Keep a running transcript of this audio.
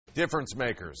Difference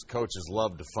makers. Coaches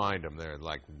love to find them. They're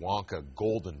like Wonka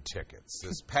golden tickets.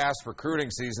 This past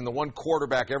recruiting season, the one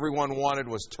quarterback everyone wanted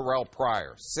was Terrelle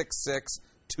Pryor. 6'6",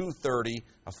 230,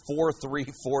 a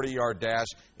 4.3 40-yard dash,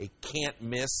 a can't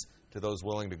miss to those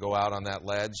willing to go out on that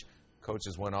ledge.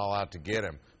 Coaches went all out to get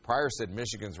him. Pryor said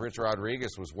Michigan's Rich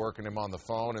Rodriguez was working him on the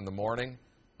phone in the morning.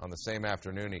 On the same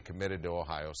afternoon, he committed to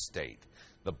Ohio State.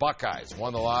 The Buckeyes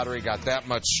won the lottery, got that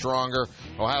much stronger.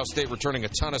 Ohio State returning a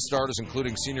ton of starters,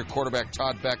 including senior quarterback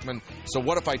Todd Beckman. So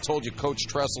what if I told you Coach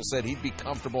Tressel said he'd be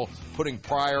comfortable putting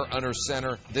Pryor under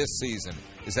center this season?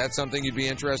 Is that something you'd be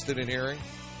interested in hearing?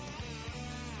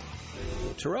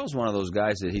 Terrell's one of those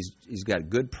guys that he's got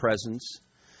good presence.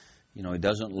 You know, he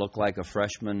doesn't look like a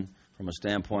freshman from a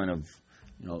standpoint of,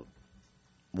 you know,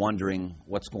 wondering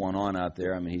what's going on out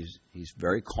there. I mean, he's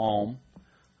very calm.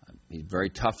 He's very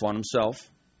tough on himself.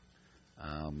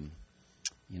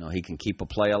 You know, he can keep a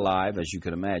play alive, as you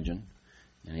could imagine,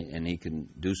 and he can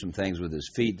do some things with his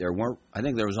feet. I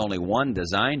think there was only one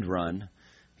designed run.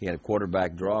 He had a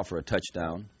quarterback draw for a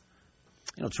touchdown.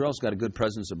 You know, Terrell's got a good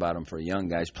presence about him for a young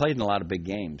guy. He's played in a lot of big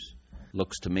games.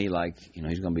 Looks to me like, you know,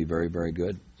 he's going to be very, very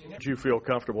good. Do you feel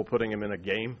comfortable putting him in a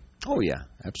game? Oh, yeah,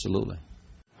 absolutely.